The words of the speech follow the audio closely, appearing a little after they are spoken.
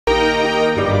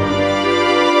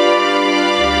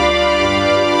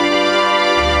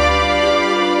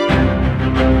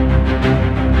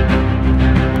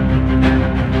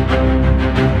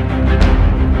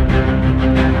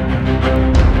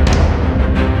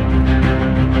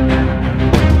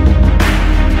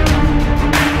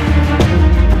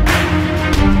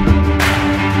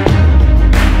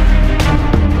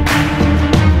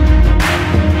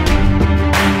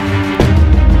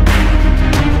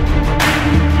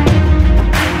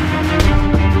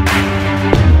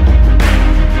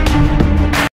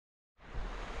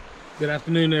Good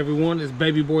afternoon, everyone. It's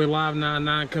Baby Boy Live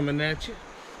 99 coming at you.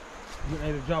 Get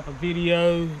ready to drop a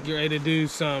video. Get ready to do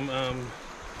some,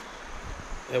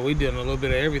 yeah, we did a little bit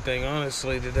of everything,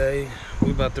 honestly, today. We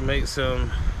about to make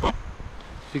some, as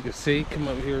you can see, come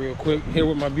up here real quick. Here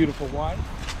with my beautiful wife,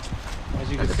 as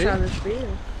you can see. Try this beer.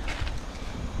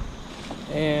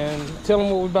 And tell them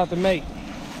what we're about to make.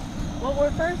 Well, we're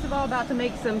first of all about to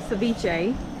make some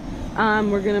ceviche.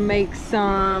 We're gonna make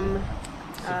some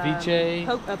Ceviche.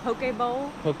 a poke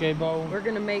bowl. Poke bowl. We're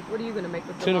gonna make, what are you gonna make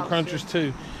with the Tuna lobster? crunchers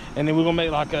too. And then we're gonna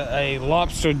make like a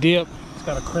lobster dip. It's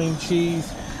got a cream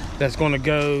cheese that's gonna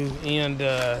go in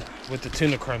with the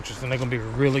tuna crunchers, and they're gonna be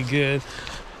really good.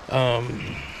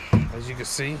 As you can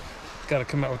see, gotta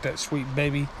come out with that sweet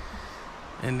baby.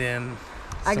 And then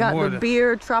I got the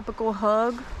beer tropical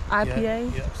hug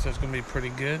IPA. Yeah, so it's gonna be pretty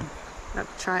good. Got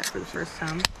to try it for the first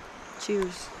time.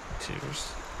 Cheers.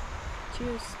 Cheers.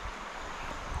 Cheers.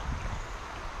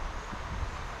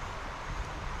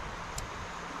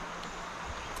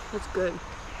 That's good.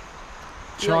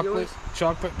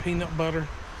 Chocolate peanut butter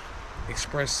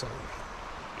espresso.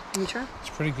 Can you try? It's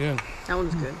pretty good. That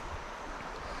one's good.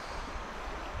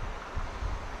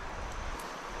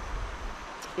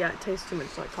 Yeah, it tastes too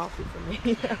much like coffee for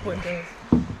me. That's what it does.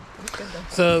 It's good though.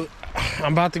 So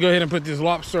I'm about to go ahead and put this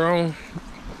lobster on.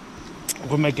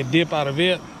 We'll make a dip out of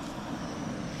it.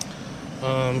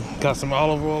 Got some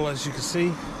olive oil, as you can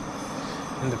see,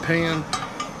 in the pan.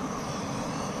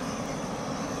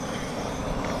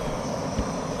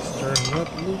 Stir it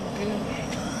up a little bit.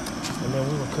 And then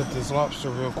we're gonna cut this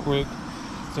lobster real quick.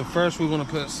 So first we're gonna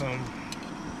put some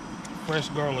fresh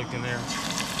garlic in there.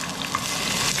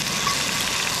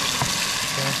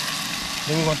 Okay.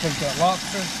 Then we're gonna take that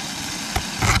lobster,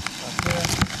 right there,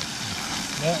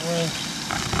 that way.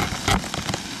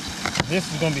 This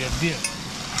is gonna be a dip.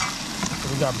 So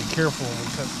we gotta be careful when we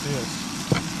touch this.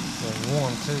 It's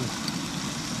warm too.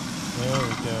 There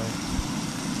we go.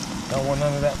 Don't want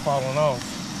none of that falling off.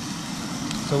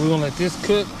 So we're gonna let this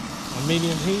cook on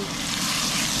medium heat.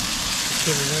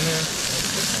 Put it in there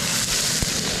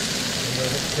and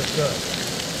let it cook up.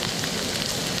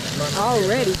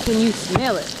 Already, can you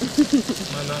smell it?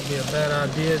 Might not be a bad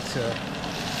idea to,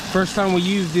 first time we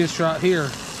use this right here,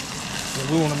 but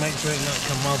we want to make sure it not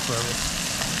come off of it.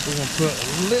 We're going to put a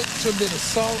little bit of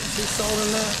salt, see salt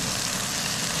in that?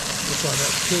 Looks like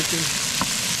that's cooking.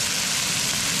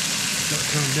 That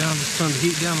comes down, just turn the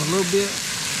heat down a little bit.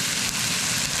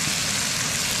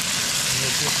 And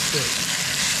let this cook.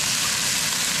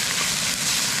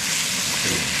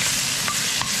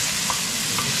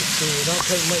 As you can see, it don't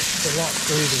take much for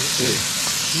lobster either.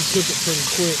 You cook it pretty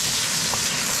quick.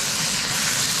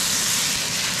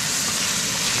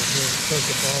 Soak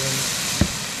up all in it.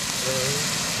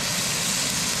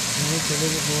 And you can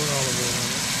leave it more olive oil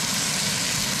on it.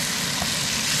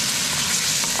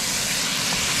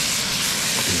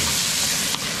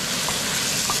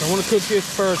 So I want to cook this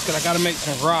first because I got to make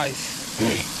some rice.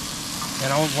 And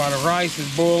while the rice is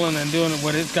boiling and doing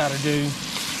what it's got to do,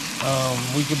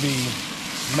 we could be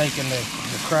making the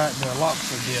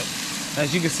lobster dip.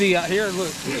 As you can see out here,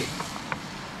 look.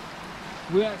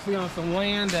 We're actually on some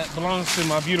land that belongs to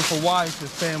my beautiful wife's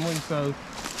family, so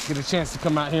get a chance to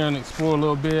come out here and explore a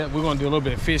little bit. We're gonna do a little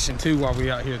bit of fishing too while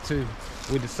we're out here too.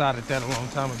 We decided that a long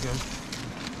time ago.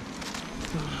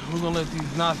 We're gonna let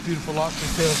these nice, beautiful lobster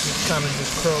tails just kind of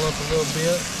just curl up a little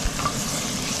bit.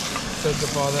 Soak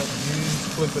up all that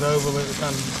juice, flip it over, let it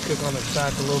kind of just cook on its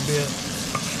back a little bit.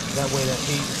 That way that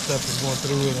heat and stuff is going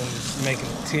through it and it's making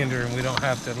it tender, and we don't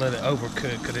have to let it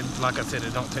overcook, because like I said,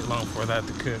 it don't take long for that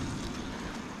to cook.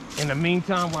 In the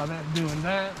meantime, while that's doing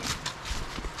that,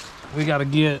 we gotta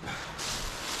get,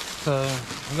 we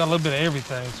got a little bit of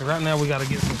everything. So right now we gotta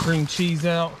get some cream cheese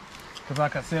out, because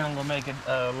like I said, I'm gonna make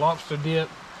a lobster dip,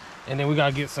 and then we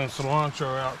gotta get some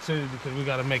cilantro out too, because we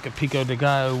gotta make a pico de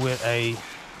gallo with a,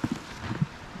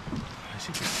 as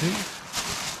you can see,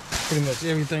 pretty much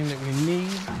everything that we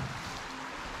need.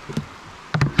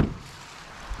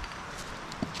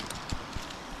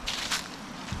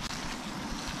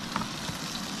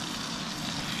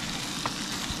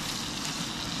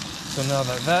 So now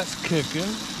that that's cooking,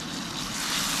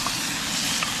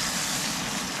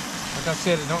 like I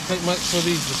said, it don't take much for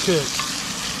these to cook.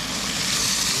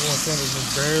 You want them to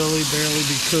just barely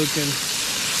be cooking.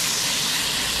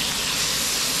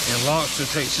 And lobster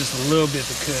takes just a little bit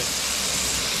to cook.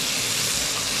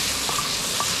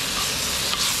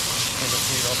 Turn the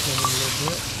heat off in a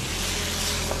little bit.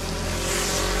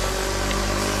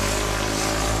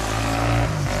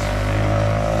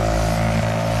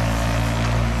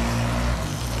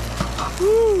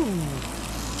 Woo!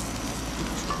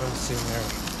 Let's see there.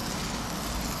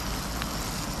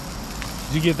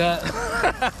 Did you get that?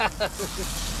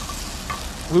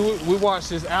 we watched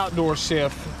this outdoor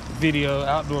chef video,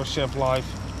 outdoor chef life.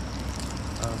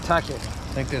 Taki, I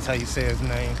think that's how you say his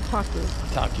name.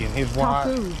 Taki, and his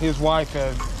wife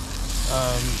had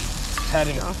had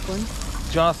him.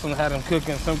 Jocelyn had him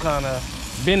cooking some kind of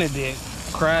Benedict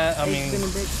crab. Crab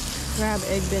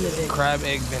egg Benedict. Crab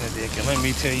egg Benedict, and let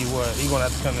me tell you what, he's gonna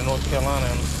have to come to North Carolina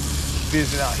and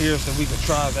visit out here so we can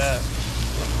try that.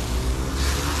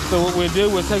 So what we'll do,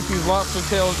 we'll take these lobster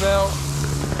tails out,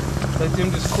 let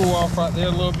them just cool off right there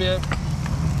a little bit.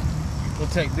 We'll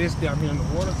take this down here in the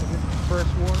water, so this is fresh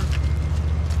water.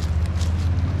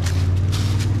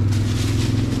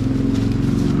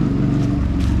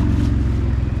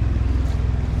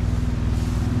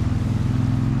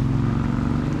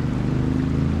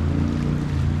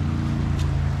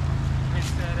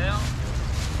 Rinse that out.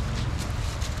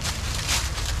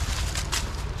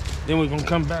 Then we're gonna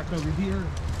come back over here.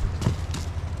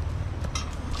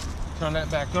 Turn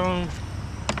that back on.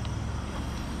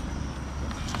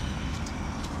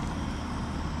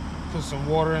 Put some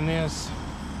water in this.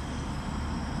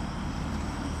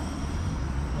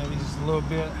 Maybe just a little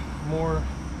bit more.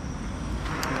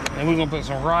 And we're gonna put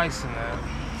some rice in that.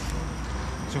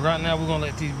 So right now we're gonna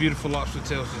let these beautiful lobster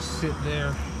tails just sit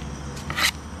there.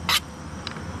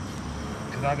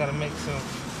 Cause I gotta make some.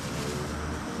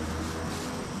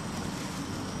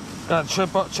 Gotta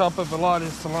chop up a lot of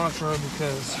this cilantro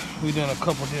because we're doing a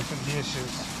couple different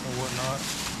dishes and whatnot.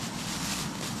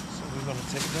 So we're gonna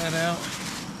take that out,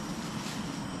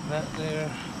 that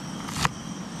there,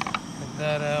 take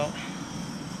that out,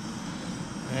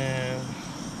 and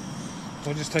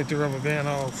we'll just take the rubber band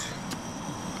off.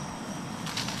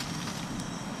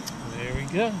 There we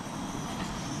go.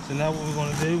 So now what we're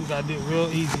gonna do, we gotta do it real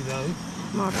easy though.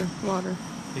 Water.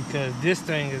 Because this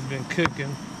thing has been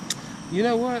cooking. You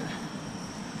know what?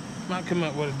 Might come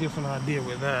up with a different idea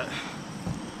with that.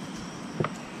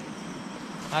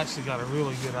 I actually got a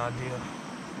really good idea.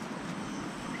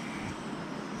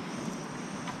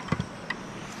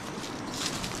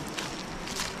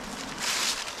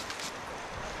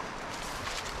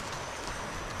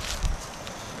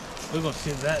 We're gonna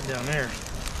sit that down there.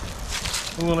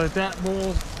 We're gonna let that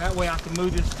boil. That way I can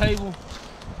move this table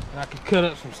and I can cut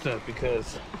up some stuff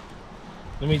because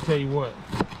let me tell you what.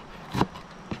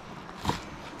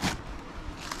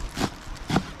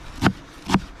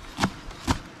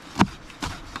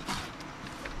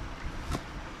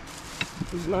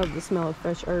 Love the smell of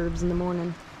fresh herbs in the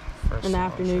morning and the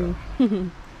afternoon.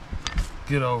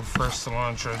 Good old fresh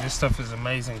cilantro. This stuff is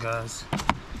amazing, guys.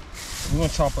 We're gonna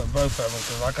chop up both of them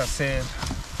because, like I said,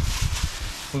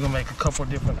 we're gonna make a couple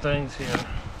different things here.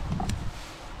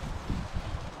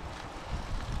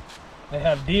 They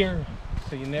have deer,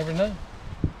 so you never know.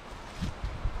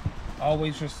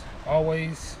 Always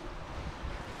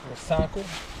recycle.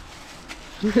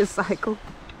 Recycle.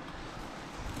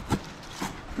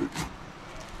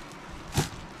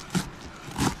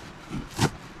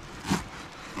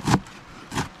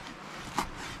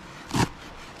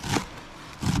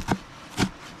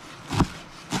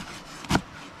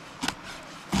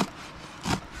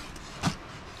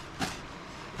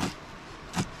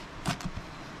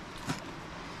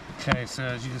 Okay, so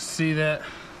as you can see that,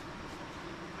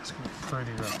 it's gonna be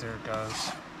pretty right there,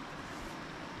 guys.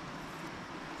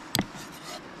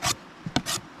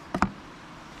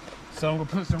 So I'm gonna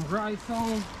put some rice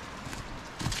on.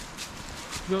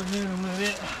 Go ahead and let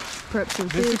it prep some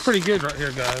fish. This is pretty good right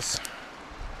here, guys.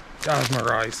 That was my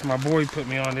rice. My boy put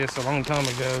me on this a long time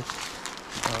ago.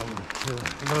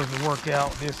 He loves to work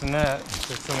out, this and that.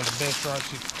 It's some of the best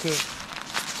rice you can cook.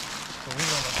 So we're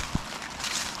gonna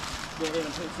go ahead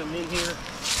and put some in here.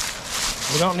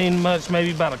 We don't need much,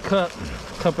 maybe about a cup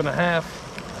and a half,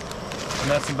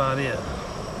 and that's about it.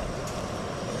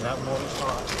 And that water's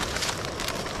hot.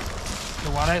 So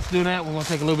while that's doing that, we're gonna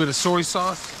take a little bit of soy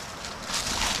sauce.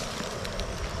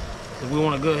 We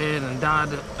want to go ahead and dye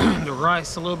the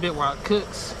rice a little bit while it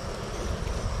cooks.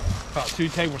 About 2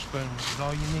 tablespoons is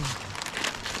all you need.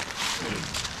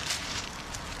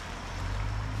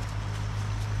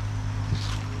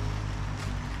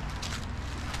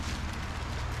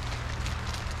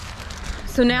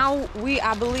 So now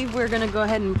I believe we're gonna go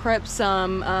ahead and prep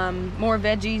some more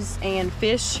veggies and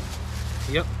fish.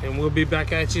 Yep, and we'll be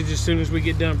back at you as soon as we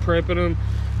get done prepping them.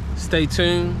 Stay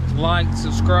tuned, like,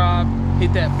 subscribe,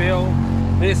 hit that bell.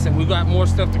 Listen, we got more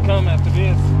stuff to come after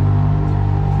this.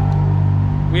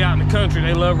 We out in the country,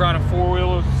 they love riding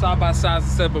 4-wheelers, side-by-sides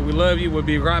and stuff, but we love you. We'll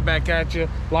be right back at you.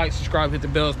 Like, subscribe, hit the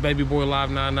bells, Baby Boy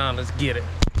Live 99, let's get it.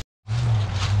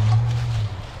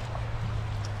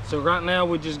 So right now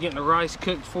we're just getting the rice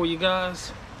cooked for you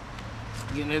guys.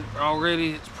 Getting it all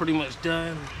ready, it's pretty much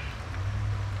done.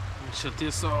 Let me shut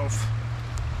this off.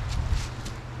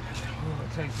 And then we're gonna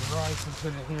take the rice and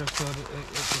put it here so that it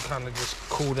can kind of just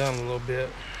cool down a little bit.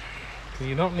 Cause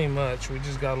you don't need much, we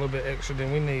just got a little bit extra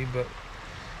than we need, but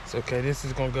it's okay. This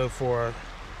is gonna go for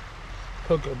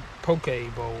our poke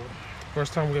bowl.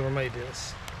 First time we ever made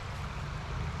this,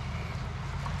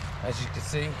 as you can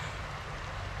see.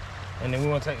 And then we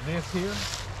want to take this here.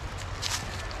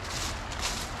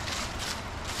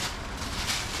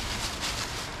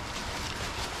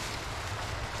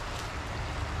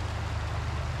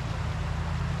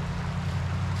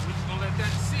 We're just gonna let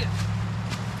that sit.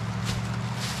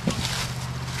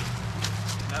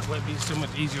 That way it'll be so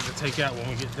much easier to take out when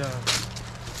we get done.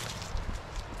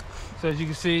 So as you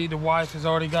can see, the wife has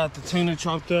already got the tuna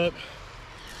chopped up.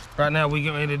 Right now we're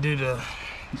getting ready to do the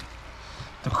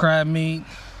crab meat,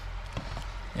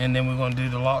 and then we're gonna do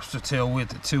the lobster tail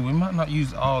with it too. We might not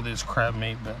use all this crab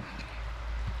meat, but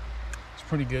it's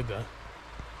pretty good though.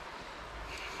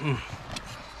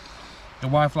 The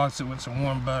wife likes it with some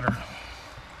warm butter.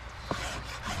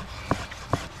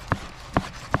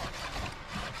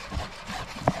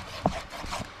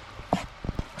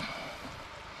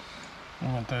 I'm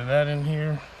gonna throw that in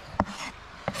here.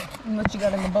 And what you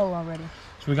got in the bowl already?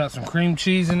 So we got some cream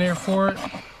cheese in there for it.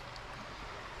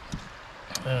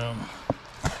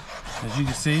 As you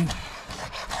can see,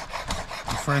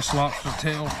 the fresh lobster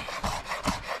tail.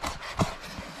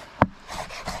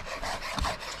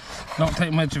 Don't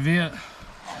take much of it.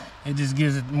 It just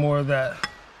gives it more of that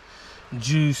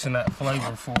juice and that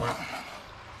flavor for it.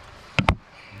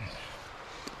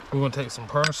 We're gonna take some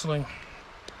parsley,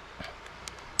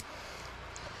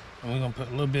 and we're gonna put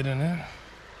a little bit in there.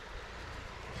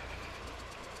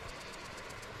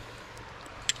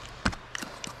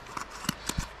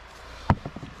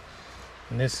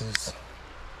 And this is,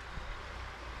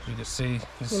 as you can see,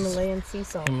 this Himalayan sea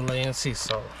salt. Himalayan sea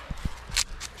salt.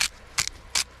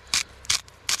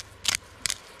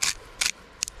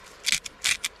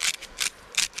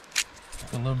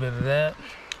 A little bit of that.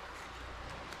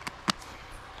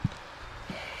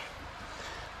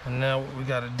 And now what we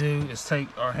gotta do is take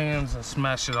our hands and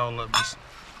smash it all up. Just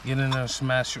get in there and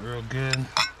smash it real good.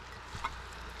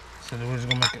 So then we're just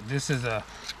gonna make it, this is a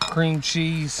cream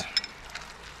cheese.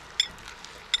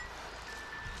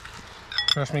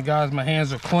 Trust me guys, my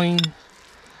hands are clean.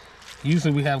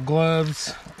 Usually we have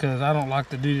gloves because I don't like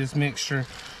to do this mixture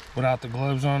without the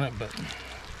gloves on it, but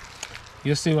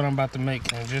you'll see what I'm about to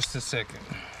make in just a second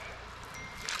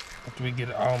after we get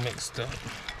it all mixed up.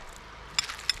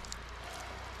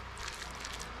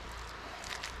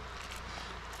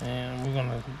 And we're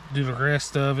gonna do the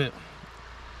rest of it.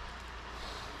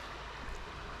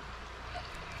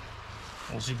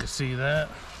 As you can see that.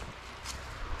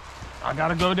 I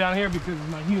gotta go down here because it's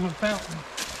my human fountain.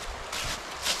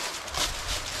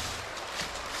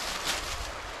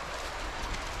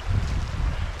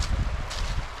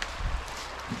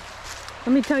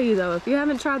 Let me tell you though, if you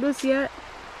haven't tried this yet,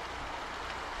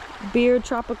 Beer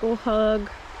Tropical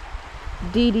Hug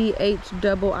DDH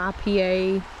double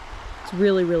IPA. It's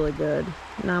really, really good.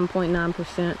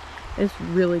 9.9%. It's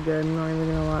really good, I'm not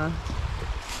even gonna lie.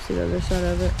 See the other side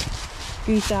of it.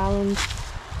 Goose Island.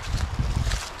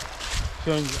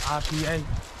 Showing you the IPA.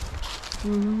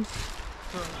 Mm-hmm.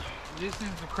 So this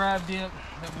is the crab dip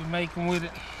that we're making with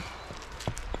it.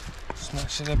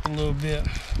 Smash it up a little bit.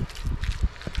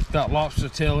 Got lobster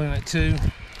tail in it too.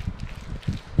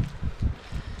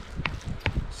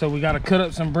 So we got to cut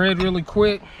up some bread really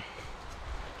quick.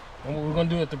 And what we're gonna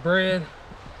do with the bread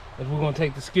is we're gonna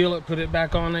take the skillet, put it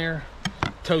back on there,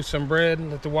 toast some bread, and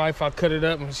let the wife, I'll cut it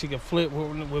up and she can flip.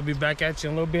 We'll be back at you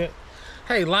in a little bit.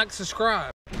 Hey, like,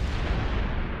 subscribe.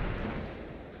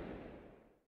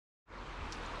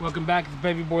 Welcome back to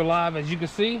Baby Boy Live. As you can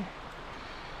see,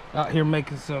 out here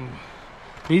making some,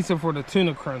 these are for the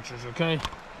tuna crunchers, okay?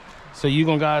 So you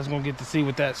guys gonna get to see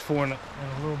what that's for in a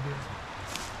little bit.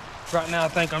 Right now I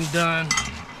think I'm done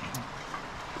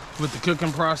with the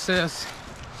cooking process.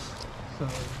 So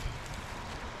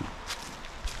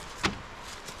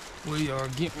we are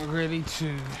getting ready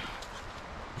to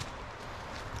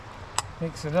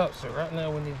mix it up. So right now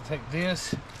we need to take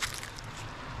this.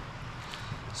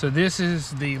 So this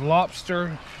is the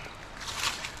lobster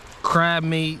crab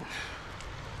meat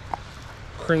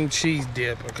cream cheese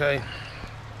dip, okay?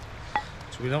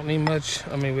 So we don't need much,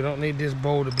 we don't need this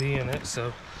bowl to be in it,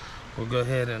 so we'll go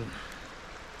ahead and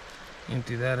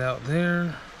empty that out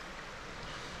there.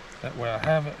 That way I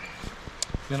have it.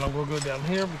 Then I'm gonna go down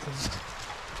here because,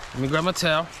 let me grab my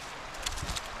towel.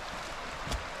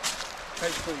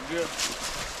 Tastes pretty good.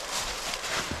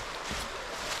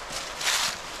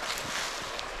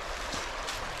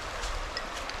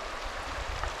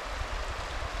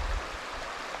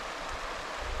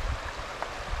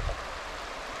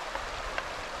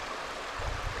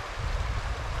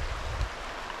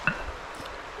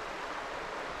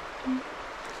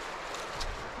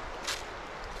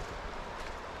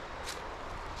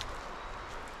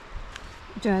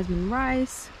 jasmine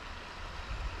rice,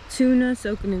 tuna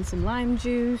soaking in some lime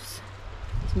juice,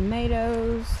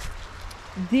 tomatoes.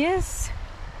 This,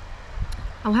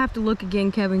 I'll have to look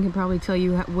again. Kevin can probably tell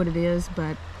you what it is,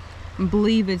 but I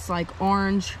believe it's like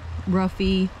orange,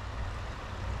 roughy.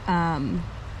 I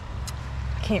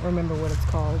can't remember what it's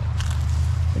called.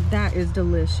 But that is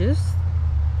delicious.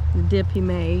 The dip he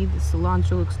made, the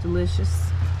cilantro looks delicious.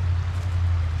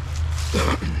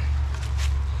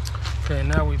 Okay,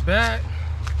 now we back.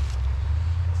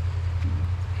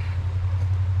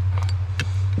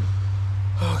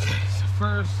 Okay, so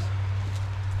first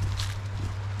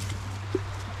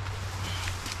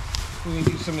we're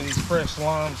gonna use some of these fresh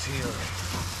limes here.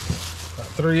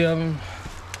 About 3 of them.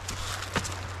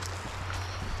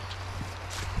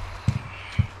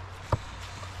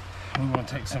 We're gonna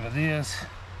take some of this.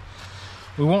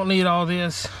 We won't need all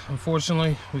this,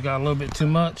 unfortunately. We got a little bit too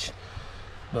much,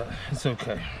 but it's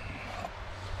okay.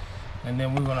 And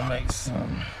then we're gonna make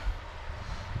some,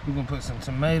 we're gonna put some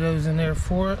tomatoes in there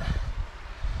for it.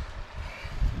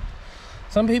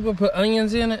 Some people put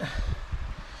onions in it.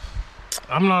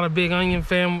 I'm not a big onion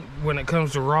fan when it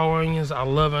comes to raw onions. I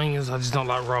love onions, I just don't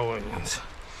like raw onions.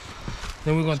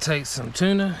 Then we're gonna take some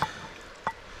tuna,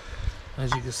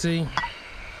 as you can see.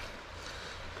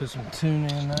 Put some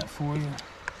tuna in that for you.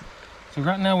 So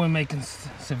right now we're making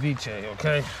ceviche,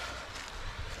 okay?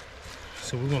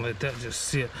 So we're gonna let that just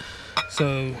sit.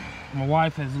 So my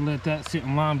wife has let that sit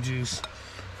in lime juice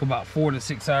for about 4 to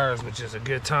 6 hours, which is a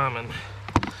good timing.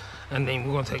 And then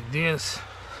we're gonna take this.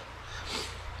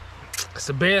 It's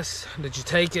the best that you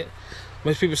take it.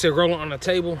 Most people say roll it on the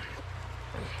table.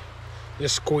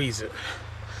 Just squeeze it.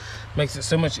 Makes it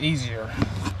so much easier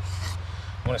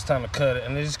when it's time to cut it.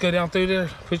 And then just go down through there,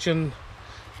 put your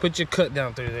cut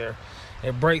down through there.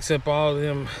 It breaks up all of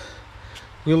them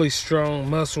really strong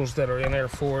muscles that are in there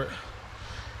for it.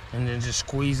 And then just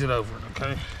squeeze it over it,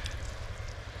 okay?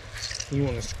 You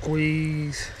want to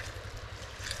squeeze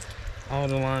all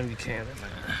the lime you can in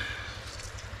there.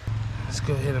 Let's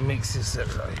go ahead and mix this up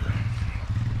right here.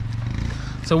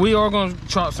 So we are going to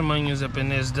chop some onions up in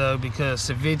this dough because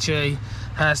ceviche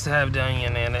has to have the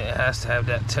onion in it. It has to have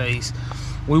that taste.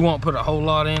 We won't put a whole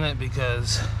lot in it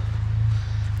because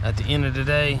at the end of the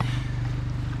day,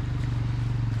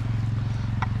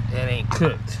 it ain't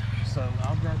cooked. So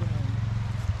I'll grab it.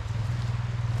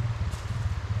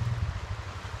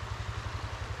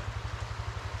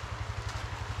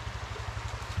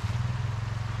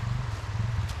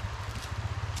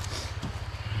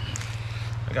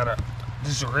 I got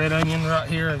just a red onion right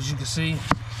here, as you can see.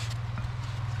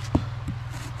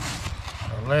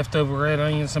 A leftover red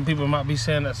onion. Some people might be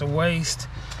saying that's a waste,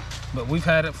 but we've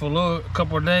had it for a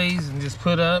couple of days and just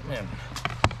put up, and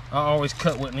I always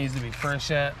cut what needs to be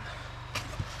fresh at.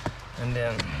 And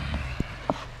then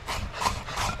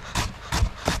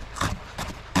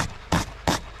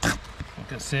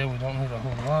like I said, we don't need a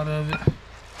whole lot of it.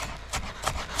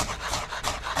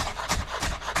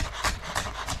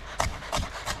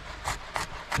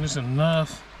 Just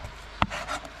enough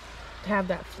to have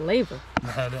that flavor.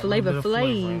 Have that flavor.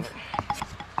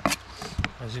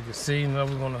 As you can see, now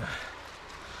we're gonna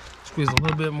squeeze a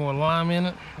little bit more lime in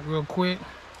it real quick.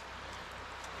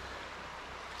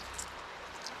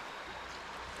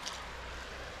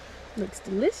 Looks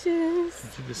delicious.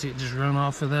 As you can see it just run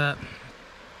off of that.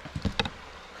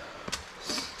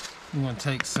 We're gonna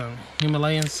take some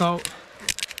Himalayan salt,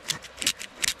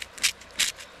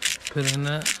 put in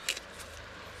that.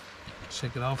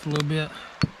 Shake it off a little bit,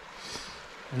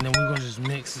 and then we're gonna just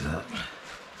mix it up.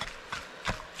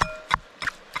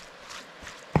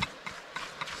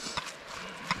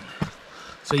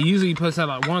 So usually you put out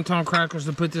like wonton crackers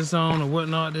to put this on or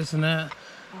whatnot, this and that,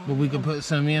 but we can put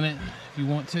some in it if you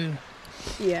want to.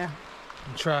 Yeah.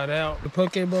 And try it out. The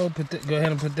poke bowl, go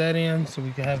ahead and put that in so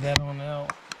we can have that on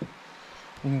out.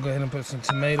 We can go ahead and put some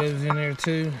tomatoes in there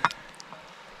too.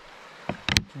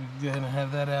 We can go ahead and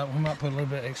have that out. We might put a little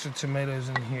bit extra tomatoes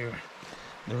in here.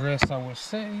 The rest I will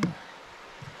save.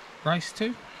 Rice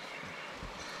too.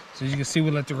 So as you can see,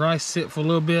 we let the rice sit for a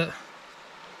little bit.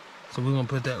 So we're gonna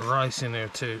put that rice in there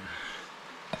too.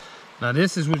 Now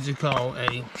this is what you call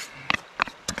a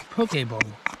poke bowl.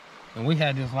 And we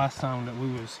had this last time that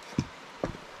we was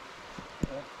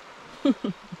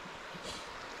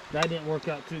that didn't work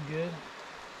out too good.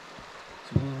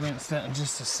 So we'll rinse that in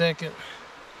just a second.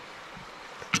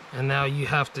 And now you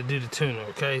have to do the tuna,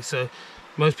 okay? So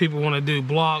most people want to do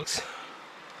blocks,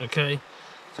 okay?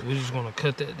 So we're just gonna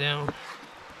cut that down.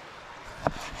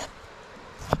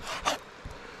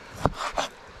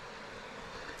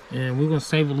 And we're gonna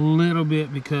save a little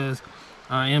bit because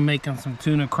I am making some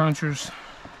tuna crunchers.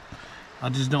 I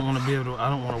just don't want to be able to, I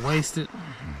don't want to waste it.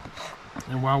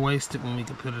 And why waste it when we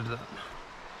can put it up?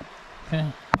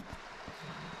 Okay?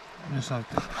 Just like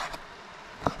that.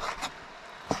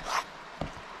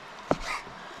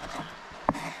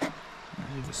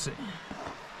 As you can see.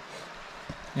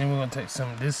 Then we're going to take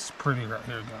some, this is pretty right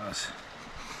here, guys.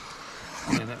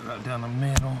 Lay that right down the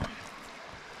middle.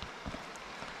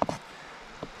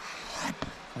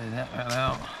 Lay that right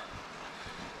out.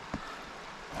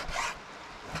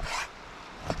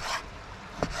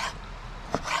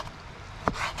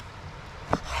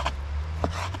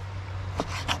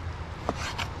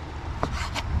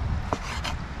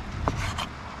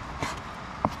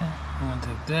 I'm gonna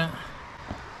take that,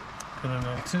 put it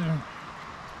there too.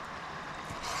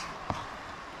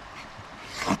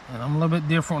 And I'm a little bit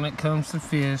different when it comes to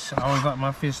fish. I always like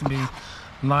my fish to be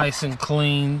nice and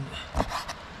clean.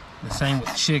 The same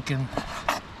with chicken.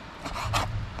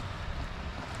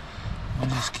 We'll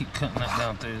just keep cutting that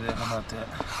down through there. How about that?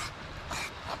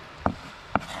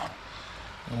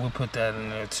 And we'll put that in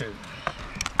there too.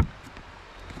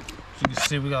 As you can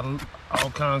see, we got all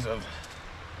kinds of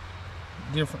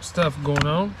different stuff going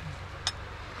on.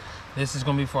 This is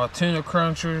gonna be for our tuna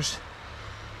crunchers.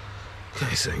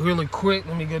 Okay, so really quick,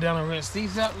 let me go down and rinse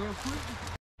these out real quick.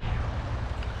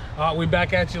 All right, we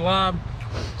back at you live.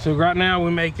 So right now we're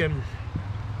making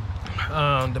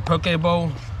the poke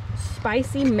bowl.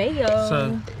 Spicy mayo.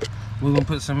 So we're gonna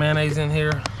put some mayonnaise in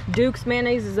here. Duke's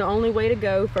mayonnaise is the only way to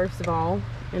go, first of all.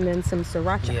 And then some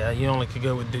sriracha. Yeah, you only could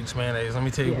go with Duke's mayonnaise. Let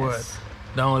me tell you Yes. what,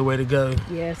 the only way to go.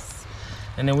 Yes.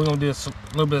 And then we're gonna do a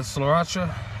little bit of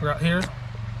sriracha right here.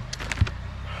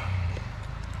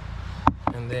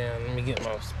 And then let me get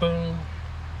my spoon.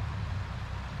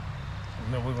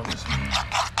 And then we're gonna just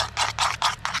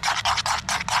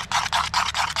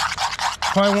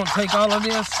probably won't take all of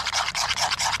this,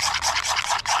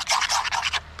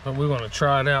 but we're gonna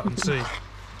try it out and see.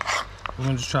 We're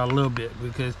gonna just try a little bit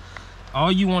because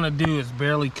all you want to do is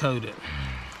barely coat it.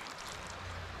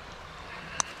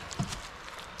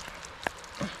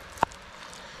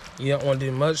 You don't want to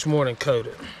do much more than coat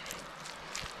it.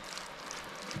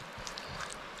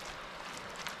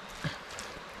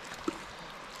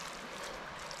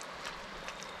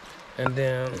 And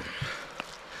then,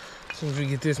 as soon as we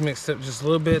get this mixed up just a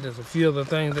little bit, there's a few other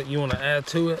things that you want to add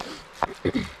to it.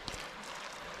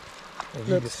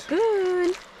 Looks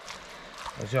good.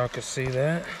 As y'all can see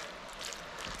that.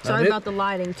 Sorry about the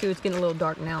lighting too. It's getting a little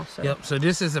dark now. So. Yep, so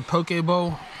this is a poke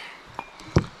bowl.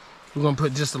 We're gonna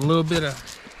put just a little bit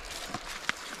of,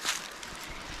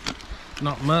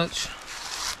 not much,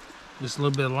 just a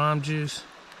little bit of lime juice.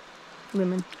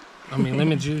 Lemon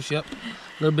Juice, yep.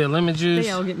 A little bit of lemon juice.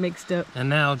 They all get mixed up. And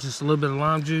now just a little bit of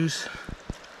lime juice.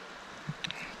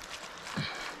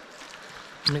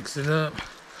 Mix it up.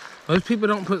 Most people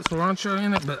don't put cilantro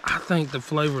in it, but I think the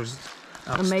flavor's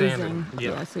outstanding. Amazing. Yeah.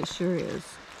 Yes, it sure is.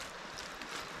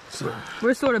 So,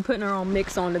 we're sort of putting our own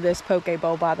mix onto this poke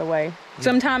bowl, by the way. Yeah.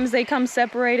 Sometimes they come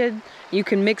separated. You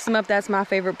can mix them up. That's my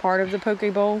favorite part of the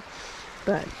poke bowl.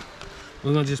 But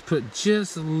we're gonna just put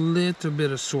just a little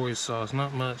bit of soy sauce,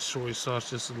 not much soy sauce,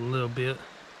 just a little bit,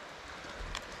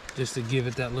 just to give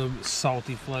it that little bit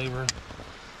salty flavor.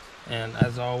 And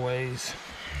as always,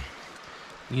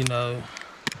 you know,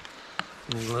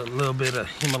 a little bit of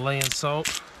Himalayan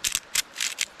salt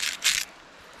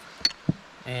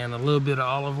and a little bit of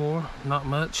olive oil, not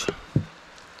much.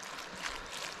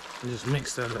 And just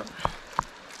mix that up.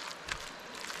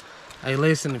 Hey,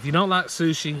 listen, if you don't like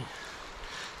sushi,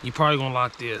 you're probably gonna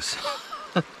like this.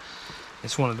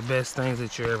 It's one of the best things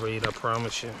that you ever eat, I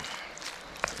promise you.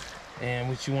 And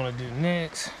what you want to do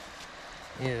next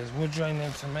is we'll drain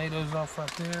them tomatoes off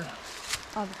right there.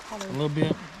 Avocado. A little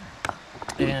bit.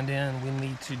 And then we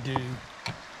need to do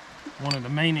one of the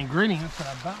main ingredients that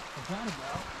I forgot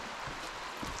about.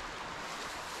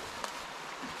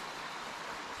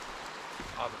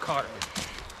 Avocado.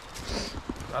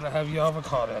 Gotta have your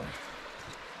avocado.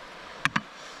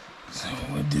 So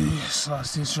what we'll do is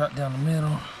slice this right down the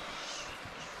middle,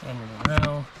 turn it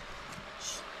around,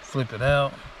 flip it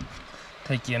out,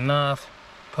 take your knife,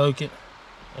 poke it,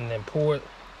 and then pour it.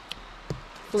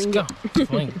 Let's go.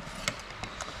 Fling it.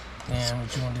 And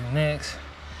what you want to do next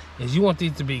is you want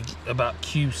these to be about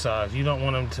cube size. You don't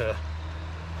want them to,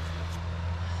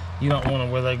 you don't want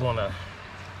them where they're gonna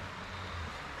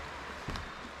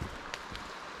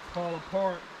fall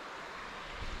apart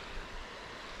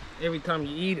every time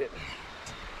you eat it.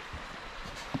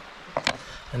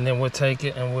 And then we'll take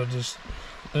it and we'll just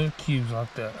do cubes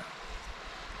like that.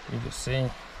 You can see.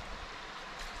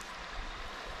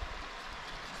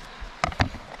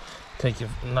 Take your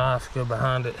knife, go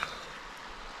behind it.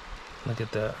 Look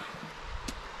at that.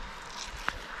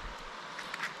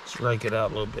 Let's rake it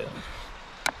out a little bit.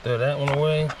 Throw that one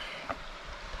away.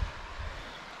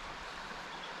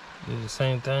 Do the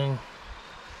same thing.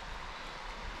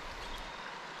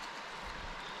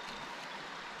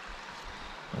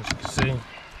 As you can see.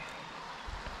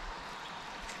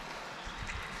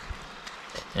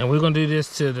 And we're gonna do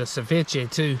this to the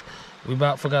ceviche too. We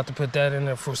about forgot to put that in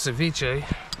there for ceviche.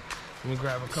 Let me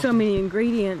grab a couple. So many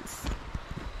ingredients.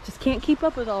 Just can't keep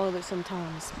up with all of it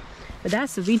sometimes. But that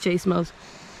ceviche smells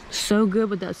so good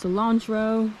with that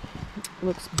cilantro. It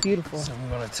looks beautiful. So we're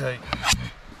gonna take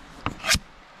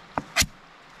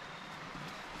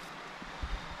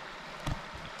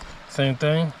same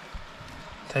thing.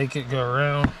 Take it, go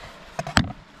around,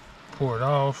 pour it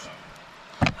off.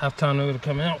 Have time for it to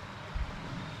come out.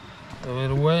 Throw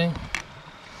it away.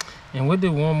 And we'll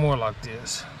do one more like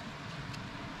this.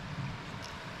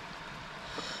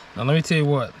 Now let me tell you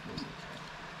what.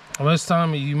 This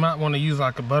time you might want to use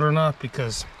like a butter knife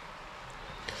because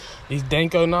these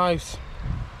Danko knives.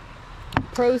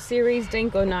 Pro Series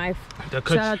Danko knife.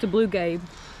 Shout out to Blue Gabe.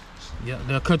 Yeah,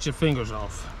 they'll cut your fingers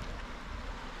off.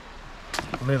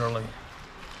 Literally.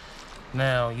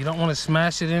 Now, you don't want to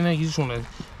smash it in there. You just want to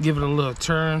give it a little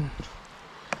turn.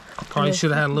 Probably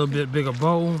should have had a little bit bigger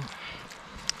bowl.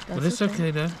 But it's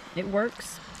okay though. It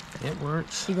works. It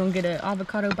works. You're going to get an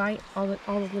avocado bite. All the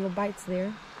little bites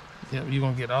there. Yep, you're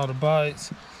going to get all the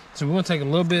bites. So we're going to take a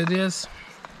little bit of this.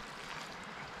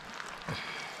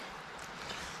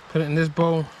 Put it in this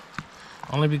bowl.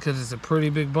 Only because it's a pretty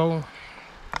big bowl.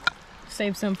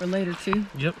 Save some for later too.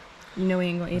 Yep. You know we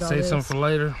ain't gonna eat all this. Save some for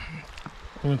later.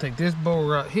 We're gonna take this bowl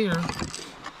right here.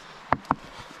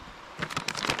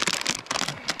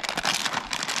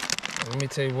 Let me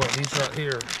tell you what, these right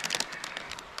here.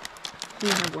 You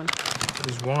have one.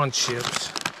 These wonton chips.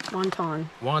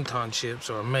 Wonton chips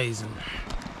are amazing.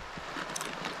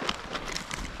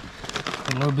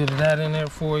 Put a little bit of that in there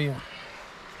for you.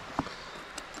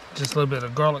 Just a little bit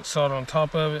of garlic salt on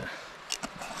top of it.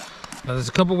 Now there's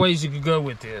a couple ways you could go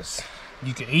with this.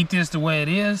 You can eat this the way it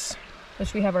is.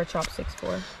 Which we have our chopsticks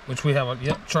for. Which we have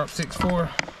a chopsticks for.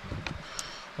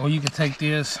 Or you can take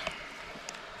this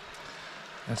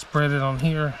and spread it on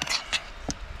here.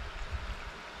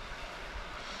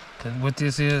 Cause what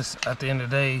this is, at the end of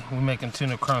the day, we're making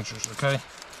tuna crunchers, okay?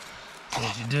 So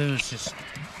what you do is just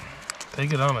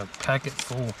take it on a packet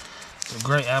full. It's a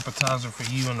great appetizer for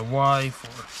you and the wife,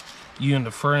 or you and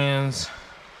the friends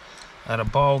at a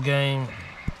ball game.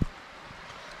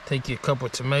 Take you a couple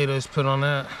of tomatoes, put on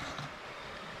that.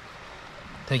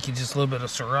 Take you just a little bit of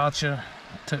sriracha,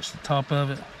 touch the top of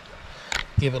it.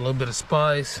 Give it a little bit of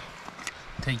spice.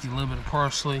 Take you a little bit of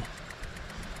parsley,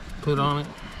 put on it.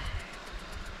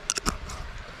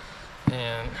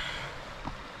 And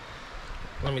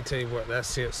let me tell you what,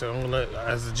 that's it. So I'm gonna let,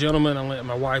 as a gentleman, I'm gonna let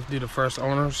my wife do the first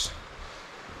honors.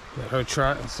 Let her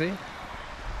try it and see.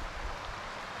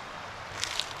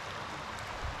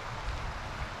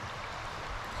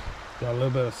 Got a little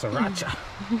bit of sriracha.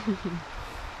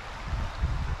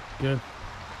 Good.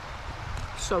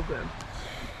 So good.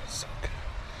 So good.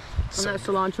 And that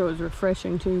cilantro is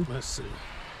refreshing too. Let's see.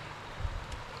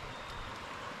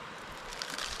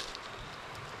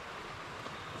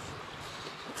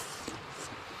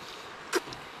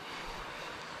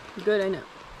 Good, ain't it?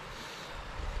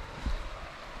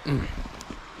 Mm.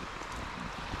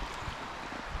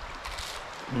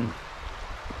 Mm.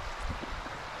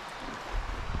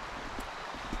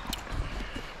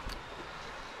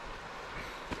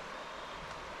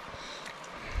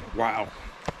 Wow.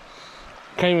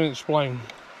 Can't even explain.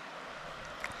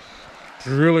 It's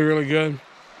really, really good.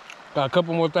 Got a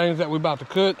couple more things that we're about to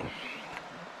cook.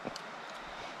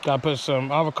 Got to put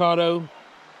some avocado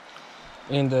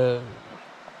in the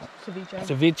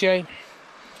ceviche.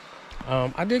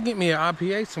 I did get me an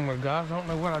IPA somewhere, guys. I don't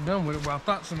know what I've done with it, but I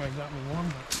thought somebody got me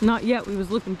one. But not yet. We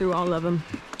was looking through all of them,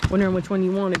 wondering which one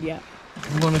you wanted yet.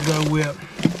 I'm gonna go with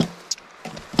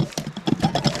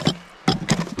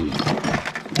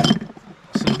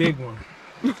it's a big one.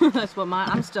 That's what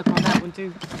I'm stuck on that one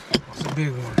too. It's a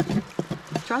big one.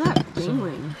 Try that bean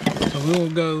ring. So we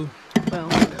will go. Well,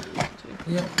 whatever you want to.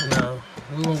 Yeah, no,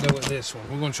 we won't go with this one.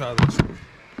 We're gonna try this one.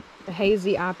 The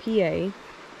hazy IPA,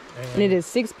 and it is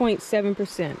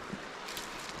 6.7%.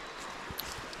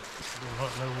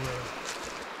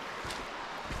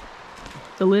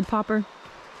 The lid popper.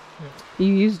 Yeah.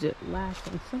 You used it last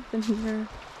on something here.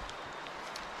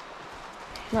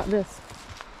 Not this.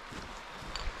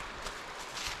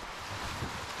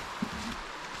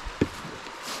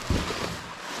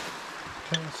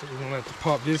 Okay, so we're gonna have to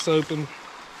pop this open.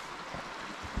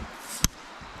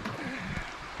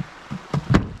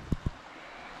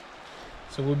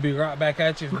 So So we'll be right back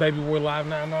at you. It's Baby Boy Live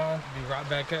 99. Be right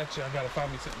back at you. I gotta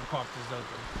find me something to pop this open.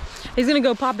 He's gonna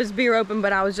go pop his beer open,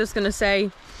 but I was just gonna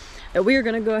say that we are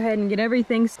gonna go ahead and get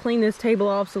everything, clean this table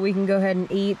off so we can go ahead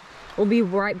and eat. We'll be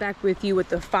right back with you with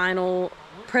the final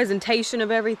presentation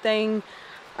of everything.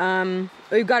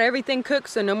 We've got everything cooked,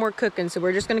 so no more cooking. So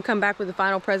we're just gonna come back with the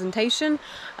final presentation.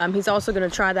 He's also gonna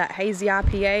try that hazy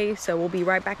IPA, so we'll be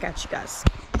right back at you guys.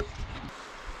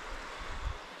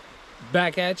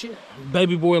 Back at you,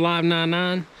 Baby Boy Live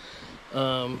 99.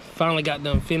 Finally got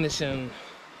done fixing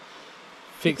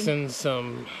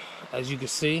some, as you can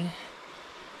see,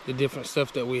 the different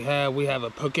stuff that we have. We have a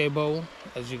poke bowl,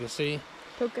 as you can see.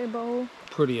 Poke bowl.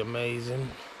 Pretty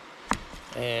amazing.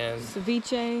 And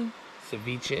ceviche.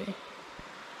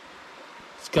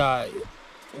 It's got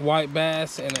white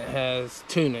bass and it has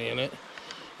tuna in it.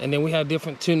 And then we have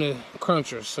different tuna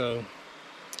crunchers, so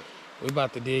we're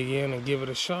about to dig in and give it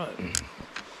a shot.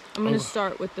 I'm gonna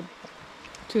start with the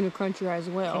tuna cruncher as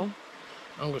well.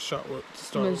 I'm gonna start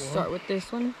with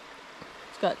this one.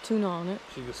 It's got tuna on it.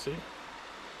 As you can see,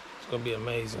 it's gonna be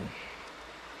amazing.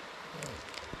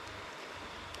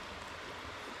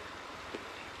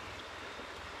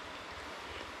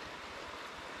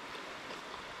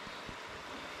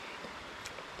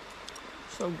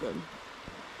 So good.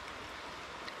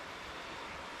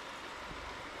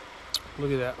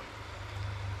 Look at that.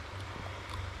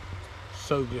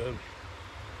 So good.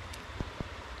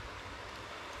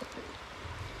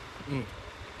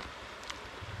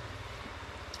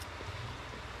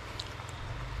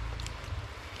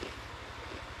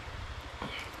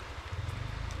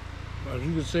 As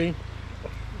you can see,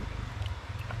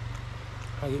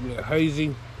 I get me a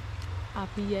hazy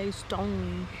IPA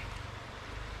Stone.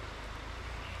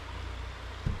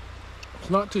 It's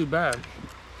not too bad.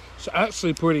 It's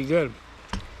actually pretty good.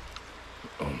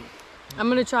 I'm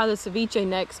gonna try the ceviche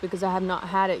next because I have not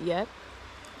had it yet,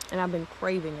 and I've been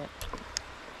craving it.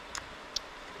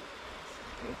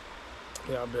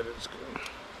 Yeah, I bet it's good.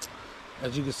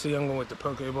 As you can see, I'm going with the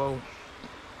poke bowl.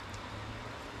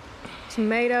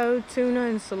 Tomato, tuna,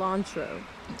 and cilantro.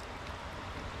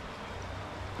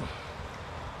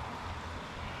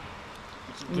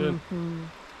 It's good. You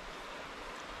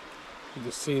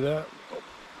can see that.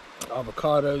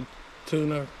 Avocado,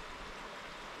 tuna.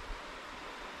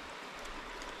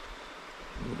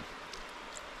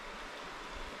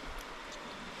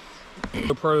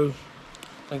 Pro, I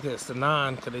think that's the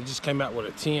 9 because they just came out with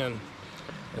a 10,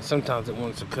 and sometimes it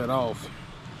wants to cut off.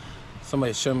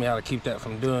 Somebody showed me how to keep that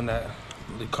from doing that.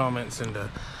 The comments in the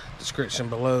description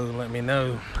below, let me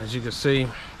know. As you can see,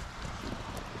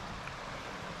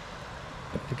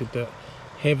 look at that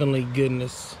heavenly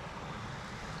goodness.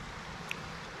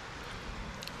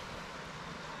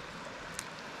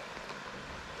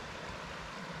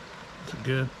 Is it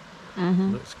good?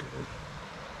 Looks good.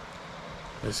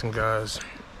 Listen, guys,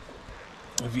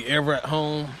 if you're ever at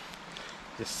home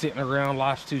just sitting around,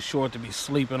 life's too short to be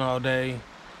sleeping all day,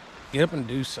 get up and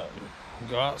do something.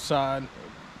 Go outside.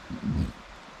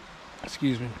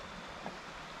 Excuse me.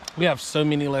 We have so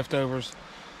many leftovers.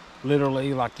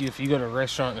 Literally, like if you go to a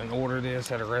restaurant and order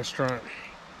this at a restaurant,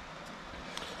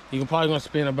 you can probably gonna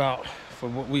spend about, for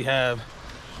what we have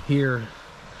here,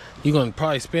 you're gonna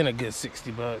probably spend a good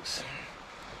 60 bucks.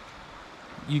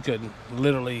 You could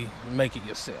literally make it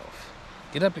yourself.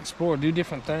 Get up, explore, do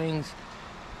different things.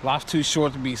 Life's too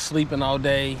short to be sleeping all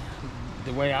day.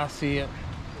 The way I see it,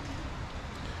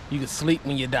 you can sleep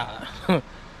when you die.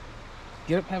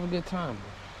 Get up, have a good time.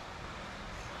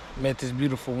 Met this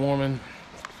beautiful woman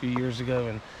a few years ago,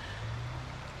 and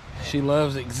she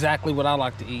loves exactly what I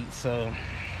like to eat. So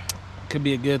could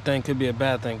be a good thing, could be a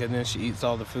bad thing, because then she eats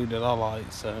all the food that I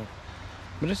like. So,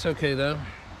 but it's okay though.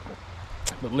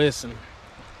 But listen,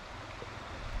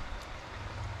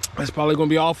 that's probably gonna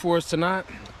be all for us tonight.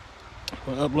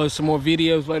 We'll upload some more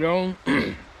videos later on.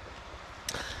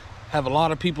 Have a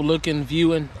lot of people looking,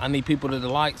 viewing. I need people to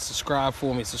like, subscribe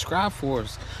for me. Subscribe for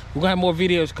us. We're gonna have more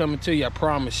videos coming to you, I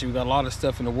promise you. We got a lot of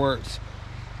stuff in the works.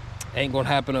 Ain't gonna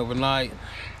happen overnight.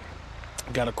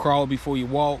 Gotta crawl before you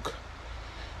walk.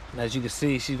 And as you can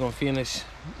see, she's gonna finish.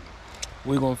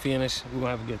 We're gonna finish. We're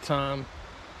gonna have a good time.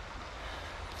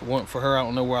 If it weren't for her, I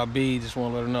don't know where I'd be. Just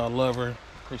wanna let her know I love her.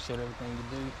 Appreciate everything you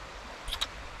do.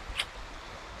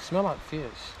 Smell like fish.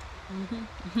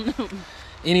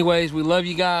 Anyways, we love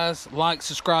you guys. Like,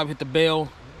 subscribe, hit the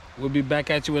bell. We'll be back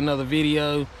at you with another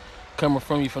video coming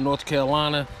from you from North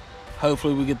Carolina.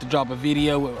 Hopefully we get to drop a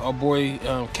video with our boy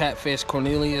Catfish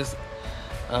Cornelius,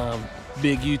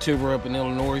 big YouTuber up in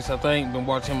Illinois, I think. Been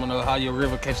watching him on the Ohio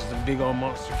River catching some big old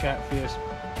monster catfish.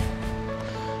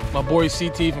 My boy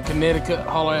CT from Connecticut,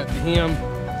 holler at him.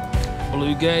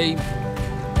 blue game,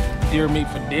 deer meat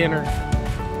for dinner.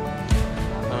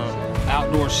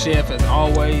 Outdoor chef as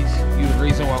always. You're the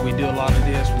reason why we do a lot of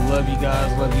this. We love you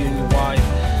guys, love you and your wife.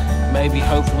 Maybe,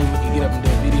 hopefully, we can get up and do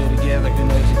a video together. Who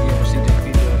knows if you ever see this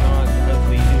video or not.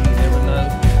 Hopefully you do, you never know.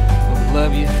 But we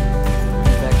love you.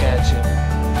 Back at you.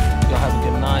 Y'all have a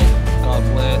good night. God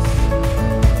bless.